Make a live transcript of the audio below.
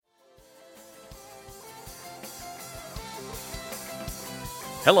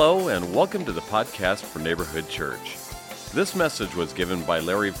Hello, and welcome to the podcast for Neighborhood Church. This message was given by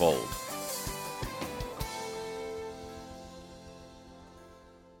Larry Vold.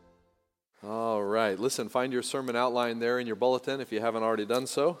 All right, listen, find your sermon outline there in your bulletin if you haven't already done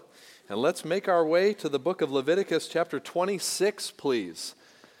so. And let's make our way to the book of Leviticus chapter 26, please.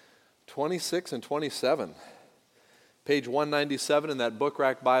 26 and 27. Page 197 in that book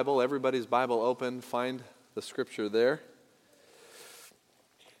rack Bible. Everybody's Bible open. Find the scripture there.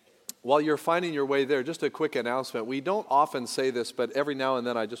 While you're finding your way there, just a quick announcement. We don't often say this, but every now and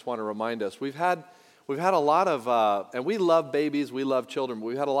then I just want to remind us. We've had a lot of, and we love babies, we love children, but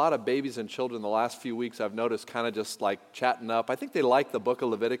we've had a lot of babies and children the last few weeks I've noticed kind of just like chatting up. I think they like the book of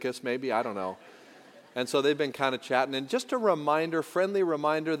Leviticus maybe, I don't know. And so they've been kind of chatting. And just a reminder, friendly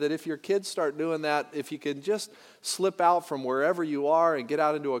reminder that if your kids start doing that, if you can just slip out from wherever you are and get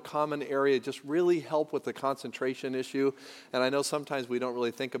out into a common area, just really help with the concentration issue. And I know sometimes we don't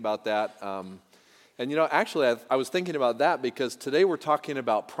really think about that. And you know, actually, I was thinking about that because today we're talking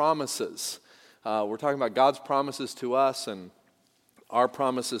about promises. We're talking about God's promises to us and our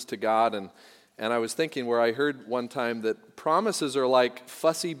promises to God. And I was thinking where I heard one time that promises are like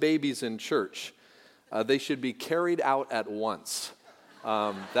fussy babies in church. They should be carried out at once.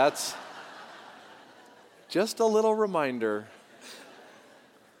 That's just a little reminder.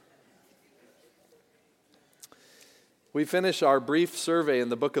 We finish our brief survey in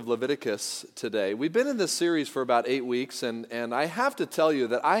the book of Leviticus today. We've been in this series for about 8 weeks, and I have to tell you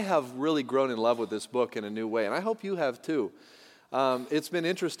that I have really grown in love with this book in a new way, and I hope you have too. It's been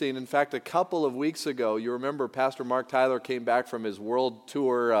interesting. In fact, a couple of weeks ago, you remember Pastor Mark Tyler came back from his world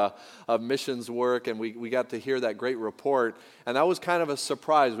tour of missions work, and we got to hear that great report. And that was kind of a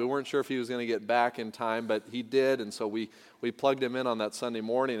surprise. We weren't sure if he was going to get back in time, but he did, and so we plugged him in on that Sunday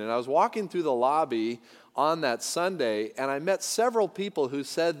morning. And I was walking through the lobby on that Sunday, and I met several people who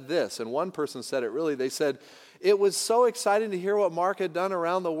said this, and one person said it really. They said, it was so exciting to hear what Mark had done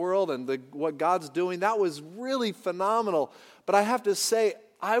around the world and what God's doing. That was really phenomenal. But I have to say,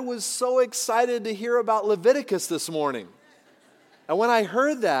 I was so excited to hear about Leviticus this morning. And when I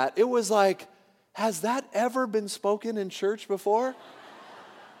heard that, it was like, has that ever been spoken in church before?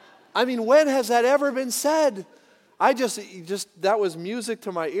 I mean, when has that ever been said? I just that was music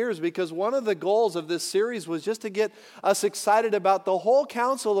to my ears, because one of the goals of this series was just to get us excited about the whole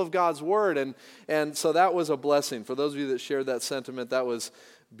counsel of God's Word. And so that was a blessing. For those of you that shared that sentiment, that was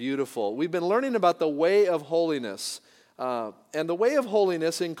beautiful. We've been learning about the way of holiness. And the way of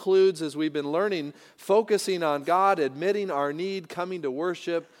holiness includes, as we've been learning, focusing on God, admitting our need, coming to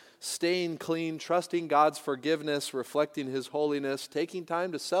worship, staying clean, trusting God's forgiveness, reflecting His holiness, taking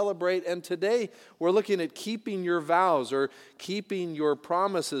time to celebrate. And today we're looking at keeping your vows or keeping your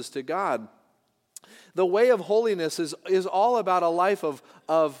promises to God. The way of holiness is all about a life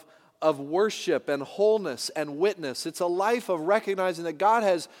of worship and wholeness and witness. It's a life of recognizing that God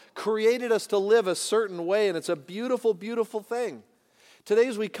has created us to live a certain way, and it's a beautiful, beautiful thing. Today,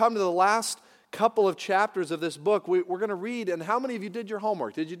 as we come to the last couple of chapters of this book, we're going to read. And how many of you did your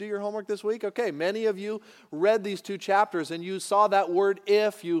homework? Did you do your homework this week? Okay, many of you read these two chapters, and you saw that word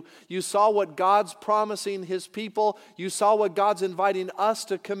if. You saw what God's promising His people. You saw what God's inviting us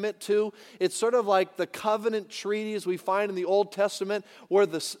to commit to. It's sort of like the covenant treaties we find in the Old Testament, where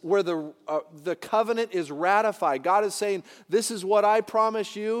the covenant is ratified. God is saying, this is what I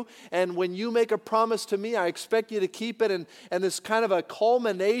promise you, and when you make a promise to me, I expect you to keep it. And this kind of a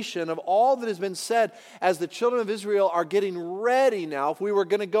culmination of all that is been said as the children of Israel are getting ready now. If we were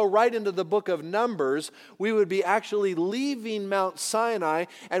going to go right into the book of Numbers, we would be actually leaving Mount Sinai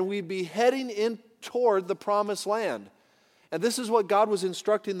and we'd be heading in toward the promised land. And this is what God was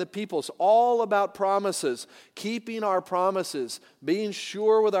instructing the people. It's all about promises, keeping our promises, being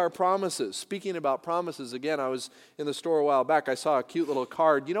sure with our promises. Speaking about promises, again, I was in the store a while back. I saw a cute little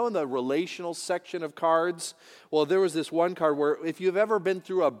card. You know, in the relational section of cards, well, there was this one card where if you've ever been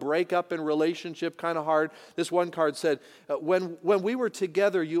through a breakup in relationship, kind of hard, this one card said, when we were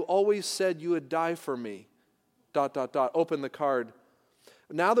together, you always said you would die for me, ... Open the card.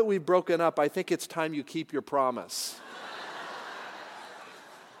 Now that we've broken up, I think it's time you keep your promise.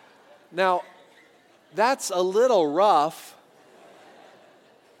 Now, that's a little rough,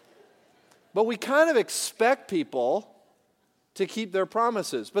 but we kind of expect people to keep their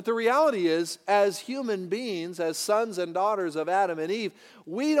promises. But the reality is, as human beings, as sons and daughters of Adam and Eve,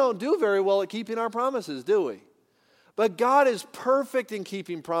 we don't do very well at keeping our promises, do we? But God is perfect in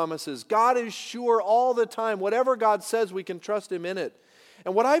keeping promises. God is sure all the time. Whatever God says, we can trust Him in it.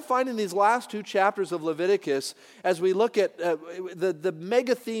 And what I find in these last two chapters of Leviticus, as we look at the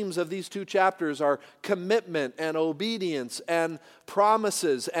mega themes of these two chapters are commitment and obedience and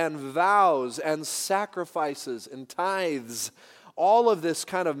promises and vows and sacrifices and tithes. All of this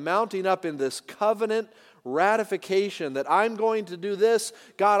kind of mounting up in this covenant ratification that I'm going to do this.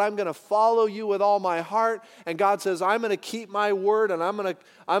 God, I'm going to follow you with all my heart. And God says, I'm going to keep my word and I'm going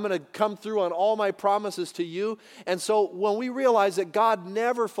to come through on all my promises to you. And so when we realize that God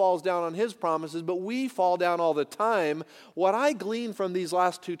never falls down on his promises, but we fall down all the time, what I glean from these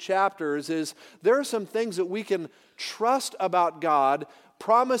last two chapters is there are some things that we can trust about God,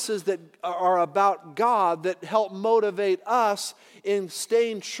 promises that are about God that help motivate us in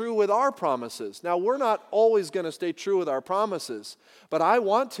staying true with our promises. Now, we're not always going to stay true with our promises, but I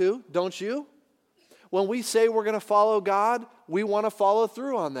want to, don't you? When we say we're going to follow God, we want to follow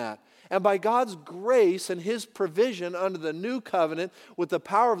through on that. And by God's grace and his provision under the new covenant with the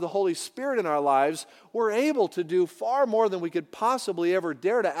power of the Holy Spirit in our lives, we're able to do far more than we could possibly ever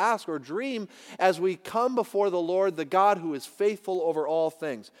dare to ask or dream as we come before the Lord, the God who is faithful over all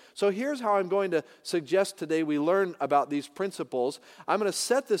things. So here's how I'm going to suggest today we learn about these principles. I'm going to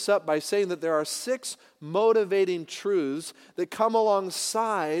set this up by saying that there are 6 motivating truths that come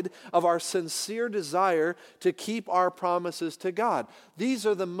alongside of our sincere desire to keep our promises to God. These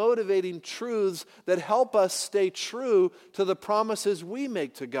are the motivating truths that help us stay true to the promises we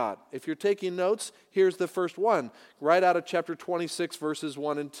make to God. If you're taking notes, here's the first one, right out of chapter 26, verses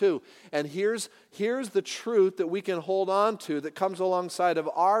 1 and 2. And here's the truth that we can hold on to that comes alongside of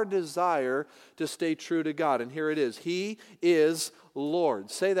our desire to stay true to God. And here it is. He is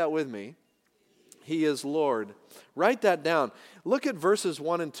Lord. Say that with me. He is Lord. Write that down. Look at verses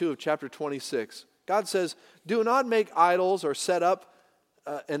 1 and 2 of chapter 26. God says, do not make idols or set up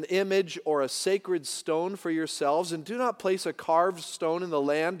an image or a sacred stone for yourselves, and do not place a carved stone in the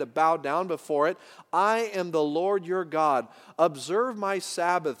land to bow down before it. I am the Lord your God. Observe my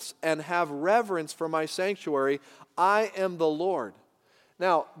Sabbaths and have reverence for my sanctuary. I am the Lord.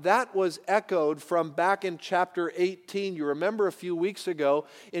 Now, that was echoed from back in chapter 18. You remember a few weeks ago,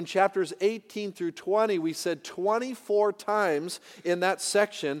 in chapters 18 through 20, we said 24 times in that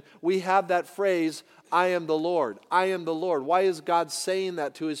section, we have that phrase, I am the Lord. I am the Lord. Why is God saying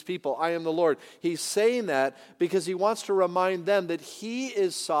that to his people? I am the Lord. He's saying that because he wants to remind them that he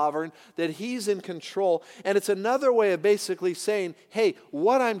is sovereign, that he's in control. And it's another way of basically saying, hey,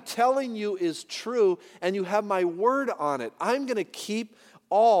 what I'm telling you is true, and you have my word on it. I'm going to keep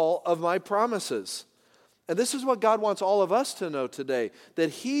all of my promises. And this is what God wants all of us to know today, that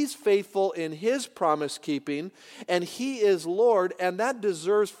he's faithful in his promise keeping, and he is Lord, and that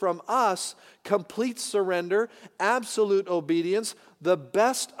deserves from us complete surrender, absolute obedience, the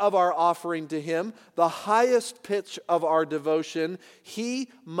best of our offering to him, the highest pitch of our devotion. He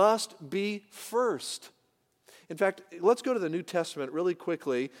must be first. In fact, let's go to the New Testament really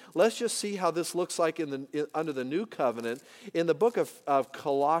quickly. Let's just see how this looks like under the New Covenant in the book of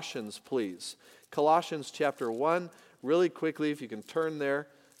Colossians, please. Colossians chapter 1, really quickly, if you can turn there,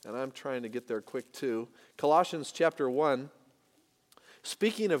 and I'm trying to get there quick too. Colossians chapter 1,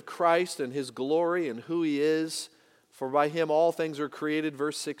 speaking of Christ and his glory and who he is, for by him all things are created,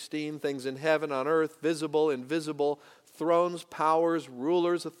 verse 16, things in heaven, on earth, visible, invisible, thrones, powers,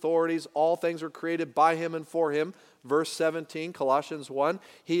 rulers, authorities, all things are created by him and for him. Verse 17, Colossians 1,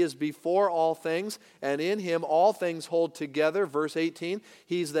 he is before all things, and in him all things hold together. Verse 18,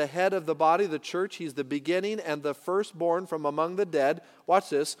 he's the head of the body, the church. He's the beginning and the firstborn from among the dead.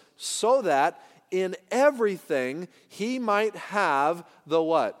 Watch this, so that in everything he might have the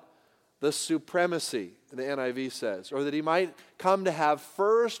what? The supremacy, the NIV says, or that he might come to have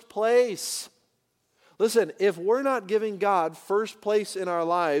first place. Listen, if we're not giving God first place in our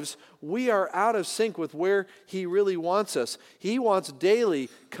lives, we are out of sync with where he really wants us. He wants daily,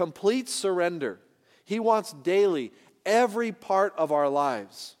 complete surrender. He wants daily, every part of our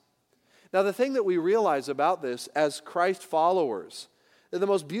lives. Now, the thing that we realize about this as Christ followers, the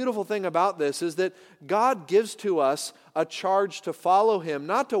most beautiful thing about this is that God gives to us a charge to follow him,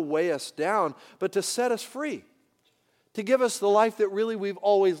 not to weigh us down, but to set us free, to give us the life that really we've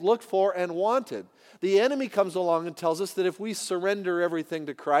always looked for and wanted. The enemy comes along and tells us that if we surrender everything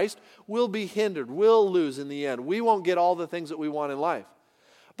to Christ, we'll be hindered, we'll lose in the end. We won't get all the things that we want in life.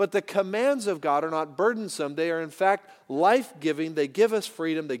 But the commands of God are not burdensome. They are in fact life-giving. They give us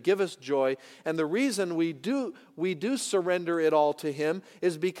freedom. They give us joy. And the reason we do surrender it all to him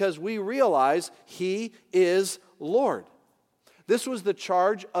is because we realize he is Lord. This was the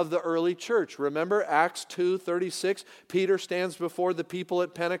charge of the early church. Remember Acts 2:36? Peter stands before the people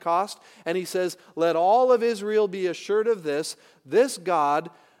at Pentecost and he says, "Let all of Israel be assured of this God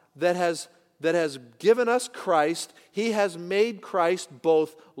that has given us Christ, he has made Christ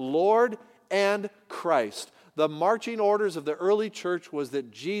both Lord and Christ." The marching orders of the early church was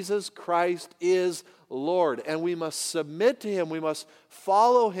that Jesus Christ is Lord, and we must submit to him. We must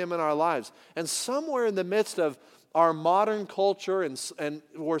follow him in our lives. And somewhere in the midst of our modern culture and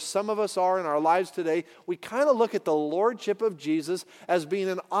where some of us are in our lives today, we kind of look at the lordship of Jesus as being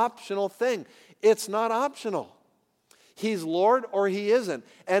an optional thing. It's not optional. He's Lord or he isn't.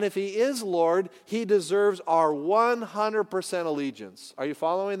 And if he is Lord, he deserves our 100% allegiance. Are you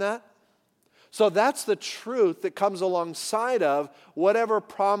following that? So that's the truth that comes alongside of whatever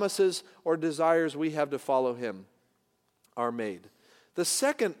promises or desires we have to follow him are made. The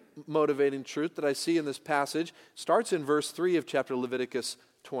second motivating truth that I see in this passage starts in verse 3 of chapter Leviticus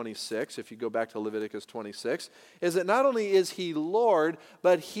 26, if you go back to Leviticus 26, is that not only is he Lord,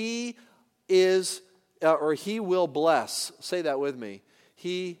 but he is, or he will bless. Say that with me.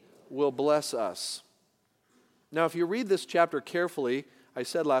 He will bless us. Now, if you read this chapter carefully, I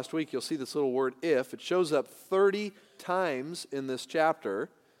said last week, you'll see this little word if. It shows up 30 times in this chapter.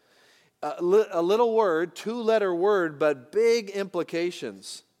 A little word, two-letter word, but big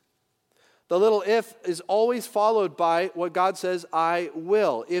implications. The little if is always followed by what God says, I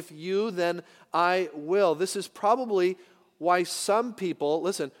will. If you, then I will. This is probably why some people,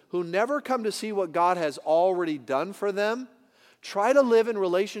 listen, who never come to see what God has already done for them, try to live in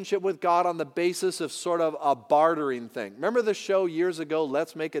relationship with God on the basis of sort of a bartering thing. Remember the show years ago,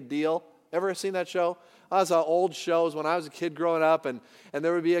 Let's Make a Deal? Ever seen that show? That was an old show. It was when I was a kid growing up, and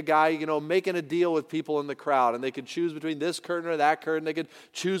there would be a guy, making a deal with people in the crowd, and they could choose between this curtain or that curtain. They could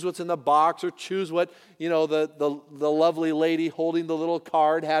choose what's in the box or choose what, the lovely lady holding the little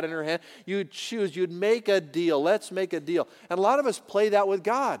card had in her hand. You'd choose. You'd make a deal. Let's make a deal. And a lot of us play that with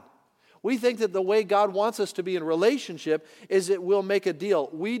God. We think that the way God wants us to be in relationship is that we'll make a deal.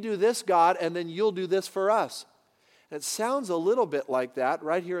 We do this, God, and then you'll do this for us. And it sounds a little bit like that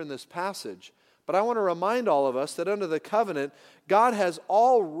right here in this passage. But I want to remind all of us that under the covenant, God has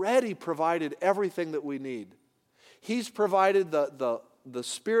already provided everything that we need. He's provided the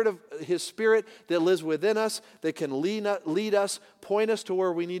Spirit of His Spirit that lives within us, that can lead us, point us to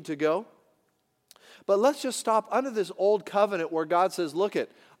where we need to go. But let's just stop under this old covenant where God says, look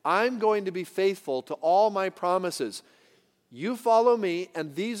it, I'm going to be faithful to all my promises. You follow me,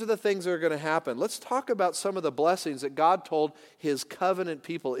 and these are the things that are going to happen. Let's talk about some of the blessings that God told his covenant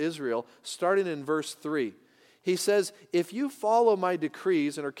people, Israel, starting in verse 3. He says, if you follow my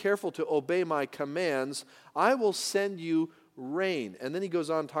decrees and are careful to obey my commands, I will send you rain. And then he goes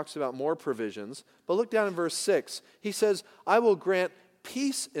on and talks about more provisions. But look down in verse 6. He says, I will grant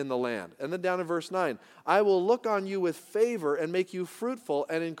peace in the land. And then down in verse 9, I will look on you with favor and make you fruitful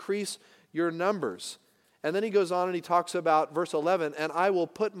and increase your numbers. And then he goes on and he talks about verse 11, and I will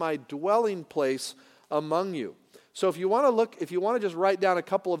put my dwelling place among you. So if you want to just write down a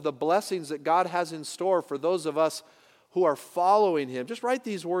couple of the blessings that God has in store for those of us who are following him, just write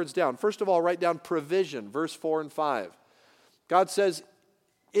these words down. First of all, write down provision, verse 4 and 5. God says,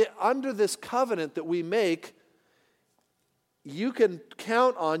 under this covenant that we make, you can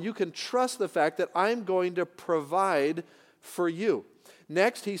count on, you can trust the fact that I'm going to provide for you.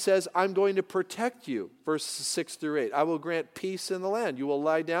 Next, he says, I'm going to protect you, verses 6 through 8. I will grant peace in the land. You will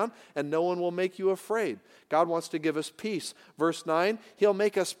lie down, and no one will make you afraid. God wants to give us peace. Verse 9, he'll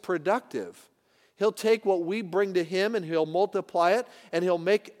make us productive. He'll take what we bring to him, and he'll multiply it, and he'll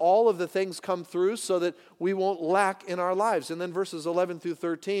make all of the things come through so that we won't lack in our lives. And then verses 11 through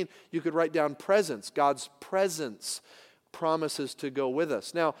 13, you could write down presence, God's presence promises to go with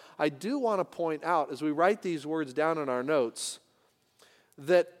us. Now, I do want to point out, as we write these words down in our notes,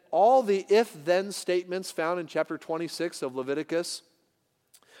 that all the if-then statements found in chapter 26 of Leviticus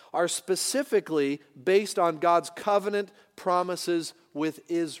are specifically based on God's covenant promises with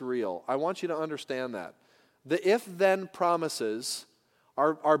Israel. I want you to understand that. The if-then promises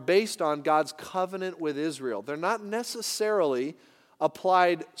are based on God's covenant with Israel. They're not necessarily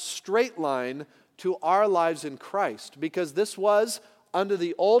applied straight line to our lives in Christ, because this was under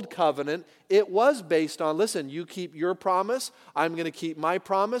the old covenant, it was based on, listen, you keep your promise, I'm going to keep my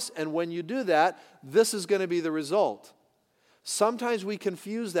promise, and when you do that, this is going to be the result. Sometimes we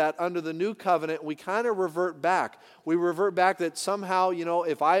confuse that under the new covenant. We kind of revert back. We revert back that somehow,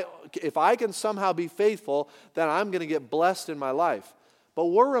 if I can somehow be faithful, then I'm going to get blessed in my life. But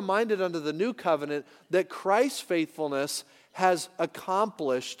we're reminded under the new covenant that Christ's faithfulness has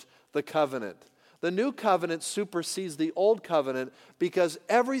accomplished the covenant. The new covenant supersedes the old covenant because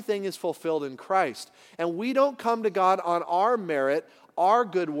everything is fulfilled in Christ. And we don't come to God on our merit, our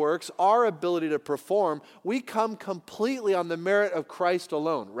good works, our ability to perform. We come completely on the merit of Christ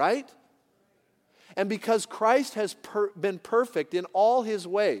alone, right? And because Christ has been perfect in all his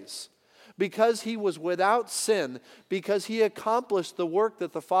ways, because he was without sin, because he accomplished the work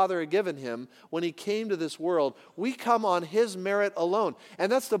that the Father had given him when he came to this world, we come on his merit alone.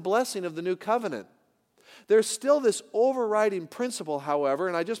 And that's the blessing of the new covenant. There's still this overriding principle, however,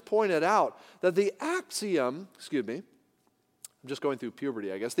 and I just pointed out that the axiom, I'm just going through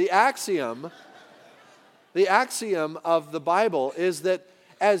puberty, I guess. The axiom of the Bible is that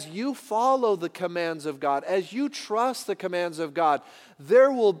as you follow the commands of God, as you trust the commands of God,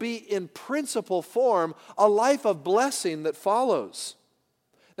 there will be in principle form a life of blessing that follows.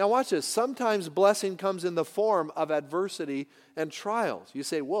 Now watch this. Sometimes blessing comes in the form of adversity and trials. You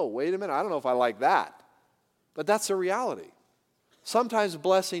say, whoa, wait a minute, I don't know if I like that. But that's the reality. Sometimes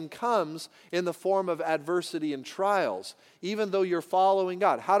blessing comes in the form of adversity and trials, even though you're following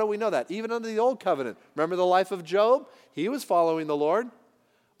God. How do we know that? Even under the old covenant. Remember the life of Job? He was following the Lord,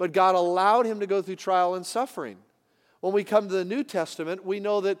 but God allowed him to go through trial and suffering. When we come to the New Testament, we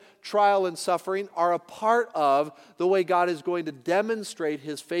know that trial and suffering are a part of the way God is going to demonstrate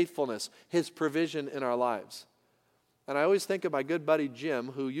his faithfulness, his provision in our lives. And I always think of my good buddy Jim,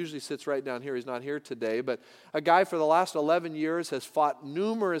 who usually sits right down here. He's not here today, but a guy for the last 11 years has fought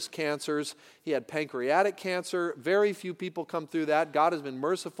numerous cancers. He had pancreatic cancer. Very few people come through that. God has been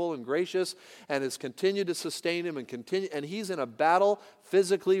merciful and gracious and has continued to sustain him and he's in a battle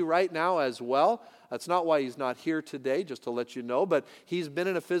physically right now as well. That's not why he's not here today, just to let you know, but he's been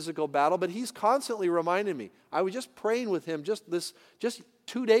in a physical battle, but he's constantly reminding me. I was just praying with him just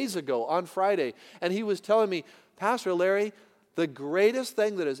 2 days ago on Friday, and he was telling me, Pastor Larry, the greatest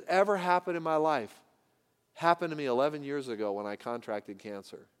thing that has ever happened in my life happened to me 11 years ago when I contracted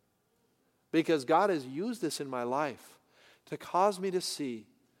cancer. Because God has used this in my life to cause me to see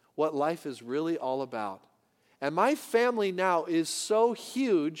what life is really all about. And my family now is so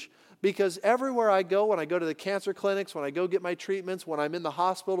huge because everywhere I go, when I go to the cancer clinics, when I go get my treatments, when I'm in the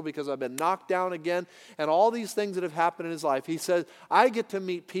hospital because I've been knocked down again, and all these things that have happened in his life, he says, I get to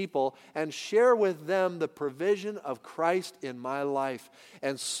meet people and share with them the provision of Christ in my life.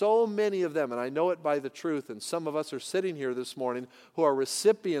 And so many of them, and I know it by the truth, and some of us are sitting here this morning who are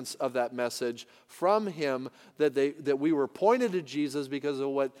recipients of that message from him, that we were pointed to Jesus because of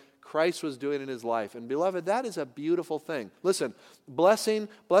what Christ was doing in his life. And beloved, that is a beautiful thing. Listen,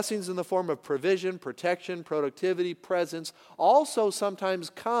 blessings in the form of provision, protection, productivity, presence, also sometimes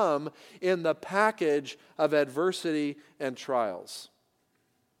come in the package of adversity and trials.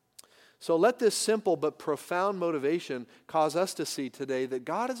 So let this simple but profound motivation cause us to see today that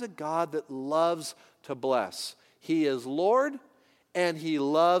God is a God that loves to bless. He is Lord, and he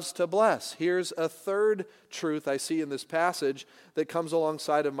loves to bless. Here's a third truth I see in this passage that comes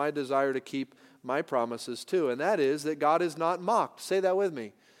alongside of my desire to keep my promises too, and that is that God is not mocked. Say that with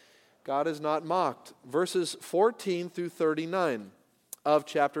me. God is not mocked. Verses 14 through 39 of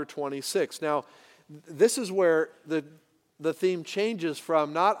chapter 26. Now, this is where the theme changes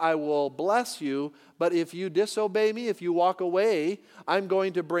from not I will bless you, but if you disobey me, if you walk away, I'm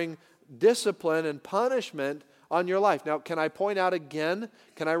going to bring discipline and punishment on your life. Now, can I point out again,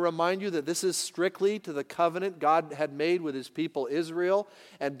 can I remind you that this is strictly to the covenant God had made with his people Israel,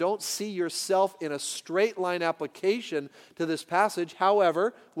 and don't see yourself in a straight line application to this passage.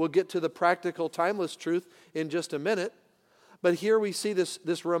 However, we'll get to the practical, timeless truth in just a minute. But here we see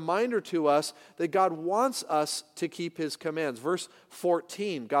this reminder to us that God wants us to keep his commands. Verse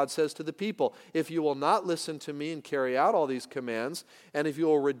 14, God says to the people, if you will not listen to me and carry out all these commands, and if you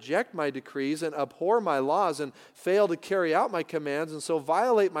will reject my decrees and abhor my laws and fail to carry out my commands and so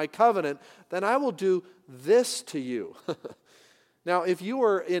violate my covenant, then I will do this to you. Now, if you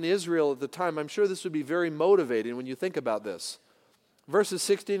were in Israel at the time, I'm sure this would be very motivating when you think about this. Verses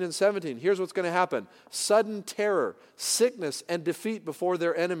 16 and 17, here's what's going to happen. Sudden terror, sickness, and defeat before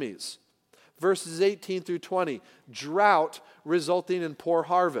their enemies. Verses 18 through 20, drought resulting in poor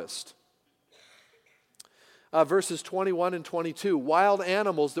harvest. Verses 21 and 22, wild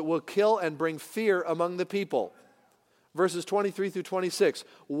animals that will kill and bring fear among the people. Verses 23 through 26,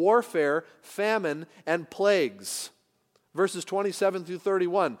 warfare, famine, and plagues. Verses 27 through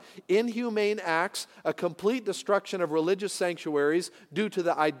 31, inhumane acts, a complete destruction of religious sanctuaries due to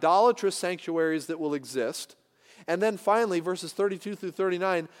the idolatrous sanctuaries that will exist. And then finally, verses 32 through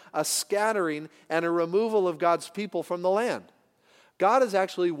 39, a scattering and a removal of God's people from the land. God is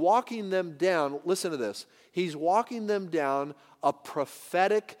actually walking them down, listen to this, he's walking them down a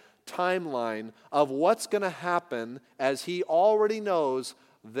prophetic timeline of what's going to happen, as he already knows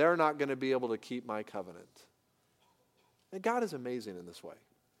they're not going to be able to keep my covenant. And God is amazing in this way.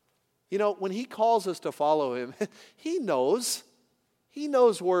 You know, when he calls us to follow him, he knows. He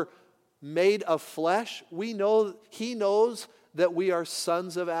knows we're made of flesh. He knows that we are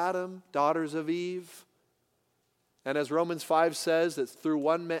sons of Adam, daughters of Eve. And as Romans 5 says, that through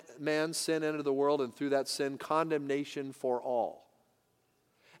one man's sin entered the world, and through that sin, condemnation for all.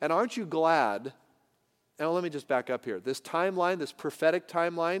 And aren't you glad? Now let me just back up here. This timeline, this prophetic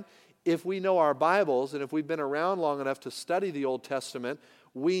timeline, if we know our Bibles, and if we've been around long enough to study the Old Testament,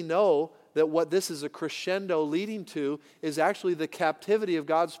 we know that what this is a crescendo leading to is actually the captivity of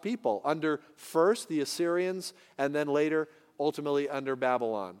God's people under first the Assyrians, and then later, ultimately, under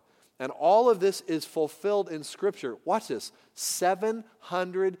Babylon. And all of this is fulfilled in Scripture. Watch this.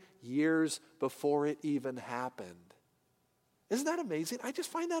 700 years before it even happened. Isn't that amazing? I just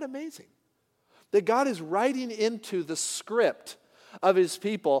find that amazing. That God is writing into the script of his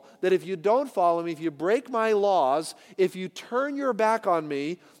people that if you don't follow me, if you break my laws, if you turn your back on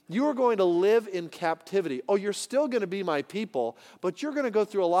me, you are going to live in captivity. Oh, you're still going to be my people, but you're going to go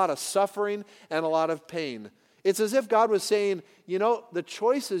through a lot of suffering and a lot of pain. It's as if God was saying, you know, the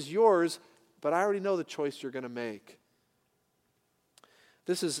choice is yours, but I already know the choice you're going to make.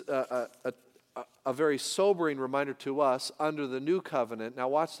 This is a very sobering reminder to us under the new covenant. Now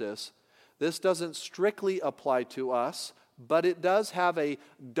watch this. This doesn't strictly apply to us, but it does have a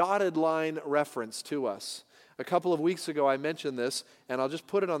dotted line reference to us. A couple of weeks ago I mentioned this, and I'll just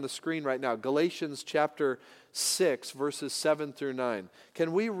put it on the screen right now. Galatians chapter 6, verses 7 through 9.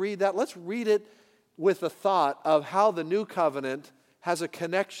 Can we read that? Let's read it with the thought of how the new covenant has a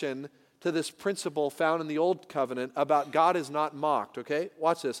connection to this principle found in the old covenant about God is not mocked, okay?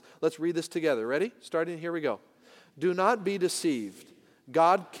 Watch this. Let's read this together. Ready? Starting, here we go. Do not be deceived.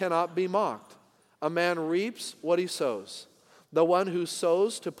 God cannot be mocked. A man reaps what he sows. The one who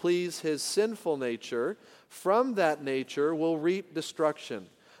sows to please his sinful nature, from that nature will reap destruction.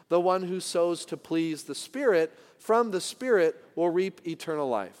 The one who sows to please the Spirit, from the Spirit will reap eternal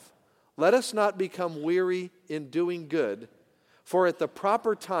life. Let us not become weary in doing good, for at the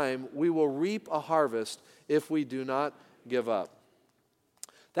proper time we will reap a harvest if we do not give up.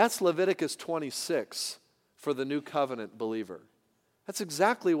 That's Leviticus 26 for the new covenant believer. That's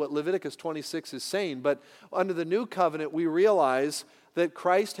exactly what Leviticus 26 is saying. But under the new covenant, we realize that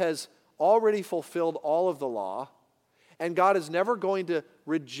Christ has already fulfilled all of the law, and God is never going to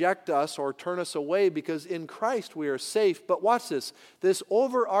reject us or turn us away, because in Christ we are safe. But watch this. This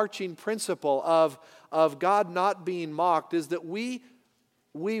overarching principle of God not being mocked is that we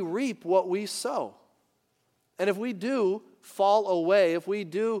reap what we sow. And if we do fall away, if we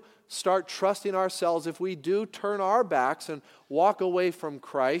do start trusting ourselves, if we do turn our backs and walk away from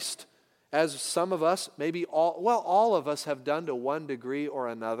Christ, as some of us, maybe all of us have done to one degree or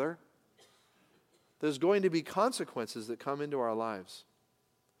another, there's going to be consequences that come into our lives.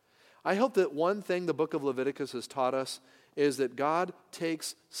 I hope that one thing the book of Leviticus has taught us is that God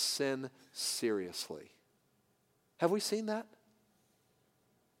takes sin seriously. Have we seen that?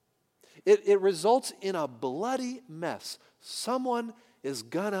 It results in a bloody mess. Someone is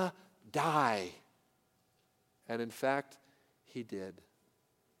gonna die. And in fact, he did.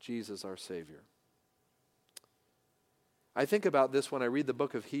 Jesus, our Savior. I think about this when I read the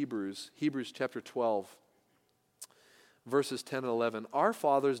book of Hebrews chapter 12, verses 10 and 11. Our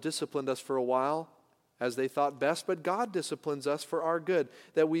fathers disciplined us for a while as they thought best, but God disciplines us for our good,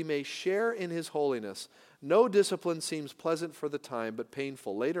 that we may share in his holiness. No discipline seems pleasant for the time, but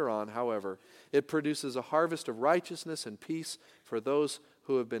painful. Later on, however, it produces a harvest of righteousness and peace for those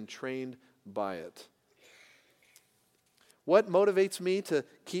who have been trained by it. What motivates me to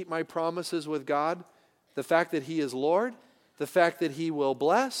keep my promises with God? The fact that he is Lord, the fact that he will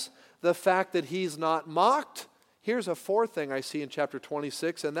bless, the fact that he's not mocked. Here's a fourth thing I see in chapter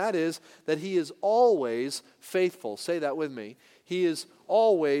 26, and that is that he is always faithful. Say that with me. He is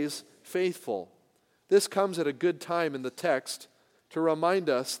always faithful. This comes at a good time in the text to remind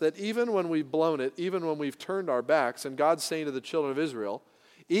us that even when we've blown it, even when we've turned our backs, and God's saying to the children of Israel,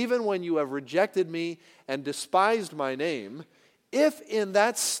 even when you have rejected me and despised my name, if in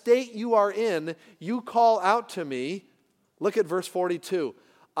that state you are in, you call out to me, look at verse 42,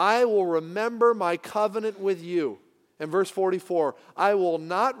 I will remember my covenant with you. And verse 44, I will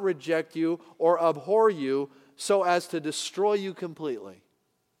not reject you or abhor you so as to destroy you completely.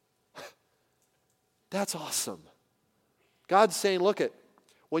 That's awesome. God's saying, look it,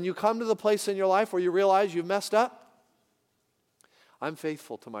 when you come to the place in your life where you realize you've messed up, I'm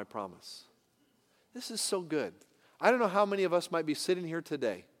faithful to my promise. This is so good. I don't know how many of us might be sitting here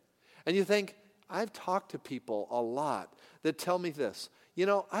today, And you think, I've talked to people a lot that tell me this.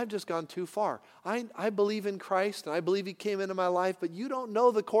 I've just gone too far. I believe in Christ, and I believe He came into my life, but you don't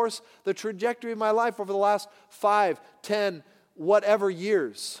know the trajectory of my life over the last 5, 10, whatever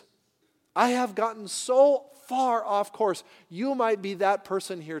years. I have gotten so far off course. You might be that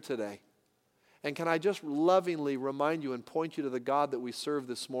person here today. And can I just lovingly remind you and point you to the God that we serve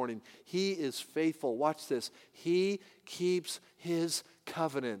this morning? He is faithful. Watch this. He keeps His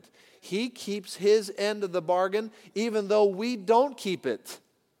covenant. He keeps His end of the bargain, even though we don't keep it.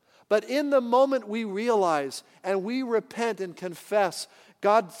 But in the moment we realize and we repent and confess,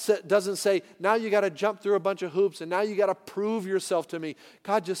 God doesn't say, now you got to jump through a bunch of hoops and now you got to prove yourself to me.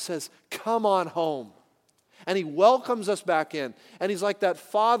 God just says, come on home. And He welcomes us back in. And He's like that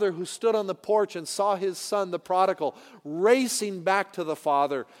father who stood on the porch and saw his son, the prodigal, racing back to the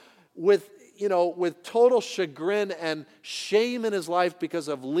father with total chagrin and shame in his life because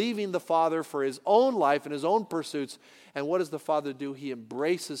of leaving the father for his own life and his own pursuits. And what does the father do? He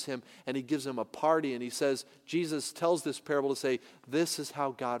embraces him and He gives him a party. And He says, Jesus tells this parable to say, this is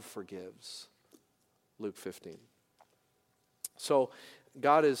how God forgives. Luke 15. So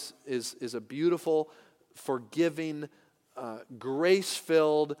God is a beautiful, forgiving,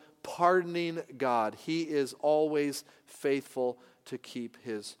 grace-filled, pardoning God. He is always faithful to keep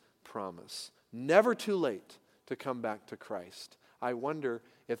His promise. Never too late to come back to Christ. I wonder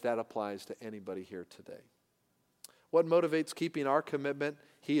if that applies to anybody here today. What motivates keeping our commitment?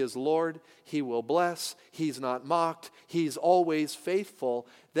 He is Lord. He will bless. He's not mocked. He's always faithful.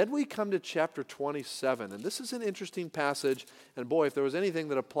 Then we come to chapter 27, and this is an interesting passage. And boy, if there was anything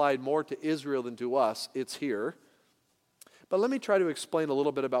that applied more to Israel than to us, it's here. But let me try to explain a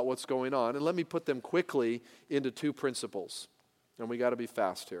little bit about what's going on, and let me put them quickly into 2 principles. And we got to be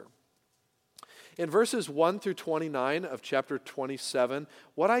fast here. In verses 1 through 29 of chapter 27,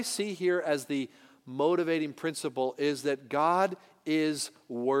 what I see here as the motivating principle is that God is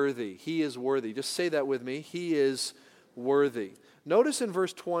worthy. He is worthy. Just say that with me. He is worthy. Notice in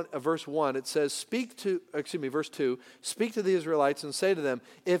verse 1, it says, verse 2, speak to the Israelites and say to them,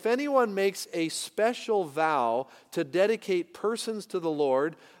 if anyone makes a special vow to dedicate persons to the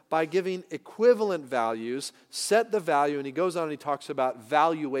Lord by giving equivalent values, set the value, and he goes on and he talks about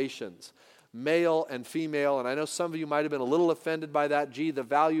valuations, male and female, and I know some of you might have been a little offended by that. Gee, the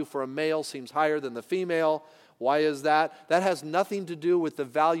value for a male seems higher than the female. Why is that? That has nothing to do with the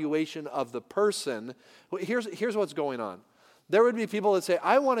valuation of the person. Here's what's going on. There would be people that say,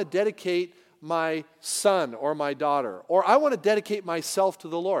 I want to dedicate my son or my daughter, or I want to dedicate myself to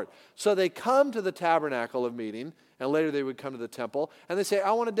the Lord. So they come to the tabernacle of meeting, and later they would come to the temple, and they say,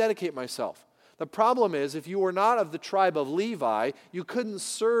 I want to dedicate myself. The problem is, if you were not of the tribe of Levi, you couldn't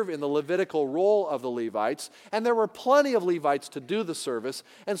serve in the Levitical role of the Levites, and there were plenty of Levites to do the service,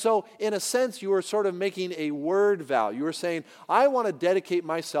 and so in a sense, you were sort of making a word vow. You were saying, I want to dedicate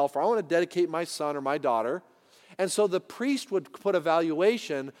myself, or I want to dedicate my son or my daughter, and so the priest would put a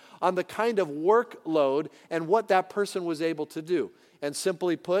valuation on the kind of workload and what that person was able to do. And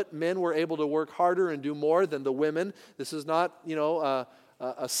simply put, men were able to work harder and do more than the women. This is not,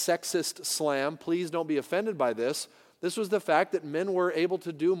 a sexist slam. Please don't be offended by this. This was the fact that men were able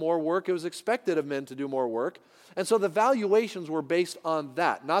to do more work. It was expected of men to do more work. And so the valuations were based on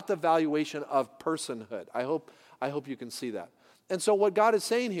that, not the valuation of personhood. I hope you can see that. And so what God is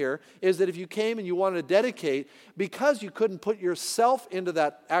saying here is that if you came and you wanted to dedicate, because you couldn't put yourself into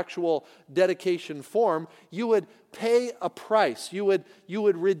that actual dedication form, you would pay a price. You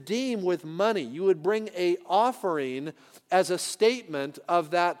would redeem with money. You would bring an offering as a statement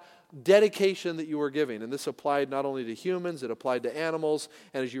of that dedication that you were giving. And this applied not only to humans, it applied to animals.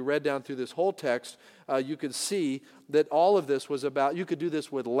 And as you read down through this whole text, you could see that all of this was about, you could do this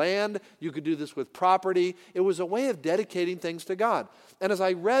with land, you could do this with property. It was a way of dedicating things to God. And as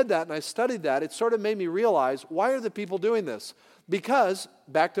I read that and I studied that, it sort of made me realize, why are the people doing this? Because,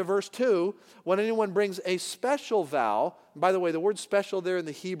 back to verse 2, when anyone brings a special vow, by the way, the word special there in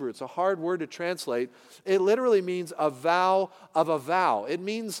the Hebrew, it's a hard word to translate. It literally means a vow of a vow. It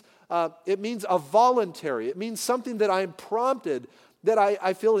means a voluntary. It means something that I am prompted, that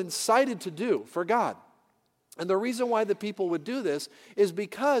I feel incited to do for God. And the reason why the people would do this is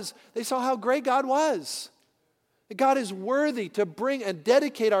because they saw how great God was. God is worthy to bring and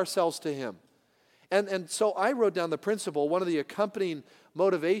dedicate ourselves to Him. And so I wrote down the principle, one of the accompanying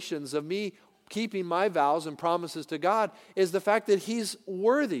motivations of me keeping my vows and promises to God is the fact that He's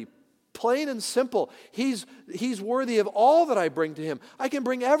worthy. Plain and simple. He's worthy of all that I bring to Him. I can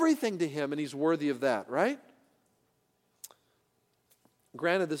bring everything to Him, and He's worthy of that, right?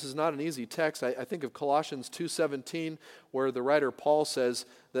 Granted, this is not an easy text. I think of Colossians 2:17, where the writer Paul says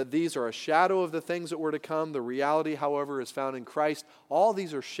that these are a shadow of the things that were to come. The reality, however, is found in Christ. All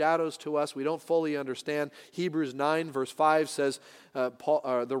these are shadows to us. We don't fully understand. Hebrews 9, verse 5 says,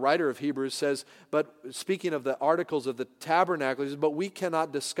 the writer of Hebrews says, but speaking of the articles of the tabernacle, he says, but we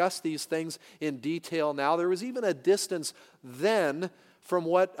cannot discuss these things in detail now. There was even a distance then from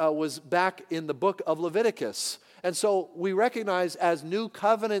what was back in the book of Leviticus. And so we recognize as new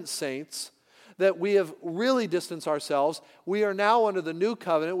covenant saints that we have really distanced ourselves. We are now under the new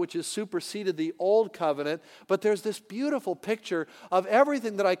covenant, which has superseded the old covenant. But there's this beautiful picture of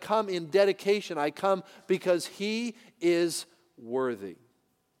everything that I come in dedication. I come because He is worthy.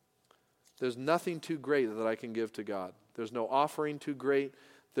 There's nothing too great that I can give to God. There's no offering too great.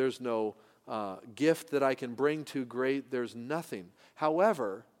 There's no gift that I can bring too great. There's nothing.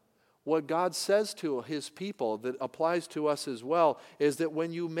 However, what God says to His people that applies to us as well is that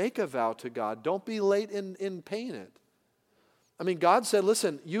when you make a vow to God, don't be late in paying it. I mean, God said,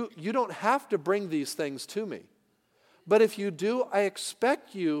 listen, you don't have to bring these things to me. But if you do, I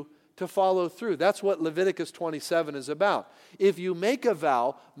expect you to follow through. That's what Leviticus 27 is about. If you make a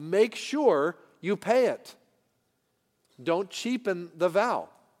vow, make sure you pay it. Don't cheapen the vow.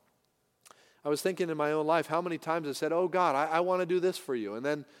 I was thinking in my own life how many times I said, oh God, I want to do this for you. And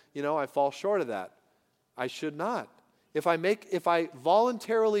then, I fall short of that. I should not. If I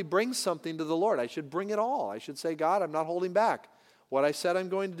voluntarily bring something to the Lord, I should bring it all. I should say, God, I'm not holding back. What I said I'm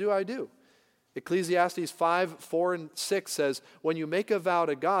going to do, I do. Ecclesiastes 5:4-6 says, when you make a vow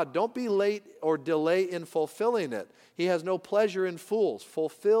to God, don't be late or delay in fulfilling it. He has no pleasure in fools.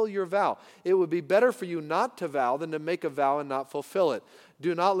 Fulfill your vow. It would be better for you not to vow than to make a vow and not fulfill it.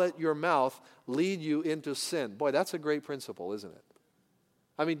 Do not let your mouth lead you into sin. Boy, that's a great principle, isn't it?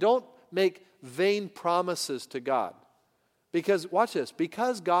 I mean, don't make vain promises to God. Because, watch this,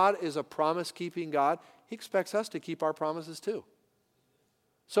 because God is a promise-keeping God, He expects us to keep our promises too.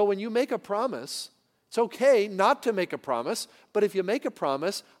 So when you make a promise, it's okay not to make a promise, but if you make a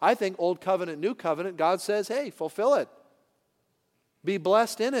promise, I think Old Covenant, New Covenant, God says, hey, fulfill it. Be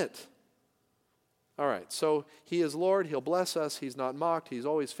blessed in it. All right, so He is Lord, He'll bless us, He's not mocked, He's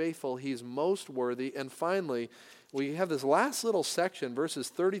always faithful, He's most worthy. And finally, we have this last little section, verses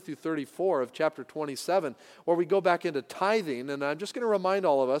 30-34 of chapter 27, where we go back into tithing. And I'm just going to remind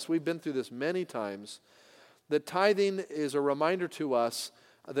all of us, we've been through this many times, that tithing is a reminder to us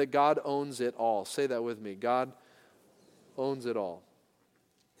that God owns it all. Say that with me. God owns it all.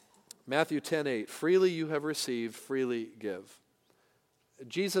 Matthew 10:8, freely you have received, freely give.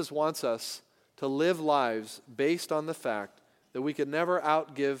 Jesus wants us to live lives based on the fact that we could never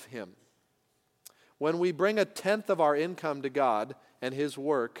outgive Him. When we bring a tenth of our income to God and His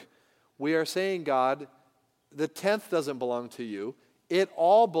work, we are saying, God, the tenth doesn't belong to you. It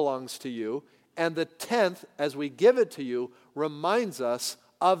all belongs to you. And the tenth, as we give it to you, reminds us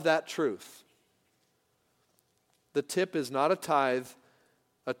of that truth. The tip is not a tithe.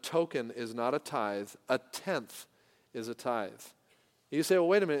 A token is not a tithe. A tenth is a tithe. You say, well,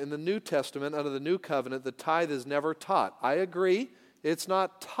 wait a minute. In the New Testament, under the New Covenant, the tithe is never taught. I agree. It's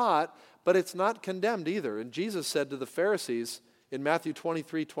not taught, but it's not condemned either. And Jesus said to the Pharisees in Matthew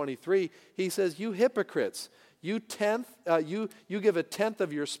 23:23, He says, you hypocrites, you give a tenth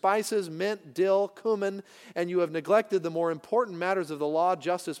of your spices, mint, dill, cumin, and you have neglected the more important matters of the law,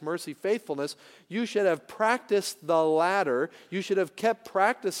 justice, mercy, faithfulness. You should have practiced the latter. You should have kept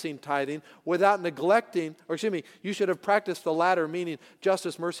practicing tithing without neglecting, you should have practiced the latter, meaning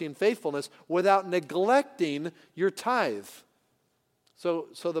justice, mercy, and faithfulness, without neglecting your tithe. So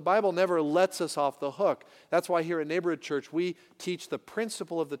the Bible never lets us off the hook. That's why here at Neighborhood Church, we teach the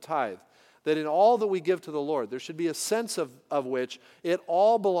principle of the tithe. That in all that we give to the Lord, there should be a sense of which it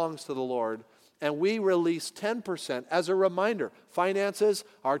all belongs to the Lord, and we release 10% as a reminder. Finances,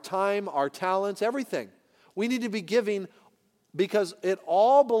 our time, our talents, everything. We need to be giving because it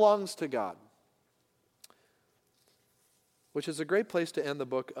all belongs to God. Which is a great place to end the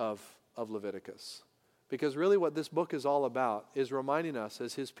book of Leviticus. Because really what this book is all about is reminding us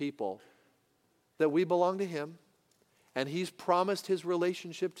as His people that we belong to Him, and He's promised His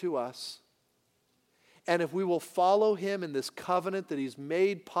relationship to us. And if we will follow Him in this covenant that He's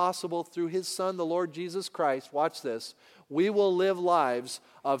made possible through His Son, the Lord Jesus Christ, watch this, we will live lives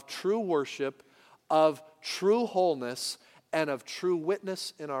of true worship, of true wholeness, and of true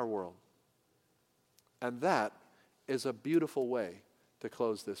witness in our world. And that is a beautiful way to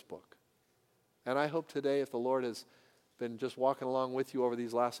close this book. And I hope today, if the Lord has been just walking along with you over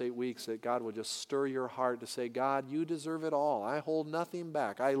these last 8 weeks, that God will just stir your heart to say, God, you deserve it all. I hold nothing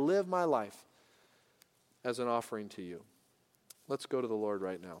back. I live my life as an offering to you. Let's go to the Lord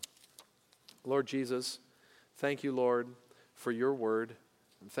right now. Lord Jesus, thank you, Lord, for your word.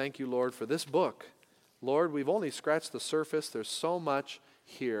 And thank you, Lord, for this book. Lord, we've only scratched the surface. There's so much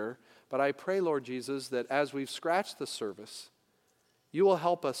here. But I pray, Lord Jesus, that as we've scratched the surface, you will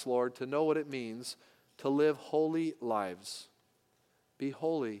help us, Lord, to know what it means to live holy lives. Be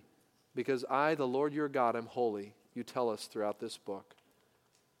holy, because I, the Lord your God, am holy, you tell us throughout this book.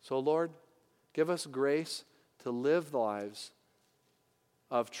 So, Lord, give us grace to live the lives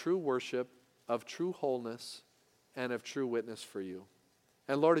of true worship, of true wholeness, and of true witness for you.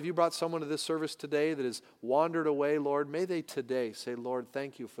 And Lord, if you brought someone to this service today that has wandered away, Lord, may they today say, Lord,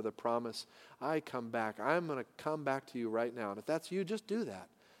 thank you for the promise. I come back. I'm going to come back to you right now. And if that's you, just do that.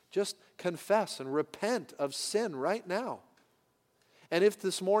 Just confess and repent of sin right now. And if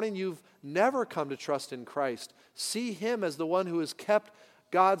this morning you've never come to trust in Christ, see him as the one who has kept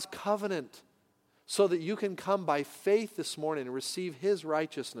God's covenant so that you can come by faith this morning and receive his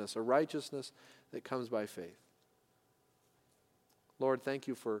righteousness, a righteousness that comes by faith. Lord, thank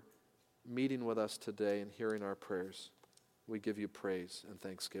you for meeting with us today and hearing our prayers. We give you praise and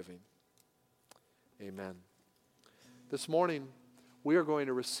thanksgiving. Amen. This morning, we are going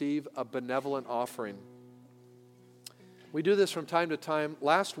to receive a benevolent offering. We do this from time to time.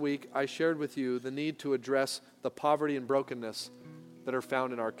 Last week, I shared with you the need to address the poverty and brokenness that are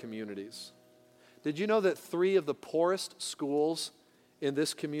found in our communities. Did you know that 3 of the poorest schools in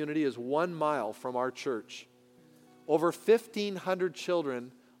this community is 1 mile from our church? Over 1,500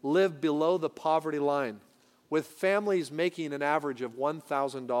 children live below the poverty line, with families making an average of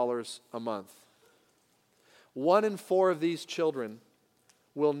 $1,000 a month. 1 in 4 of these children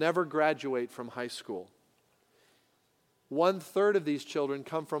will never graduate from high school. 1/3 of these children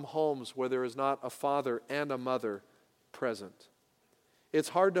come from homes where there is not a father and a mother present. It's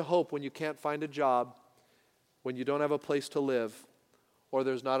hard to hope when you can't find a job, when you don't have a place to live, or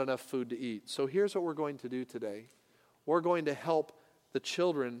there's not enough food to eat. So here's what we're going to do today. We're going to help the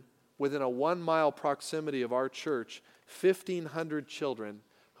children within a 1-mile proximity of our church, 1,500 children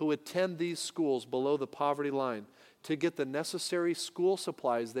who attend these schools below the poverty line, to get the necessary school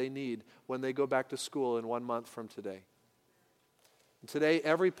supplies they need when they go back to school in 1 month from today. And today,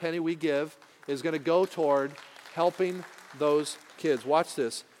 every penny we give is going to go toward helping those kids. Watch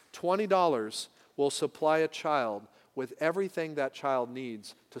this. $20 will supply a child with everything that child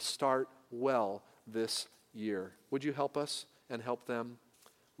needs to start well this year. Would you help us and help them?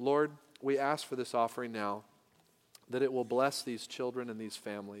 Lord, we ask for this offering now, that it will bless these children and these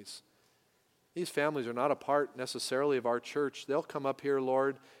families. These families are not a part necessarily of our church. They'll come up here,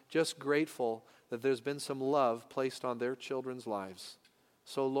 Lord, just grateful that there's been some love placed on their children's lives.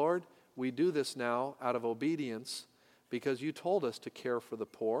 So, Lord, we do this now out of obedience because you told us to care for the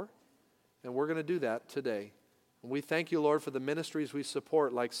poor, and we're going to do that today. And we thank you, Lord, for the ministries we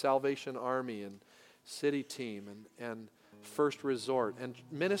support like Salvation Army and City Team and First Resort, and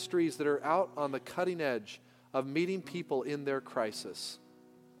ministries that are out on the cutting edge of meeting people in their crisis.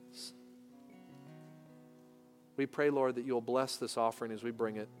 We pray, Lord, that you'll bless this offering as we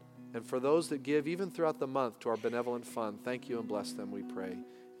bring it. And for those that give, even throughout the month, to our benevolent fund, thank you and bless them, we pray.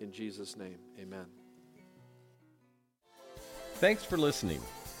 In Jesus' name, amen. Thanks for listening.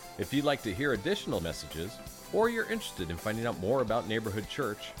 If you'd like to hear additional messages, or you're interested in finding out more about Neighborhood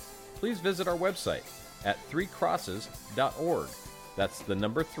Church, please visit our website at 3crosses.org. That's the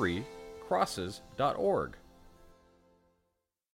number 3, crosses.org.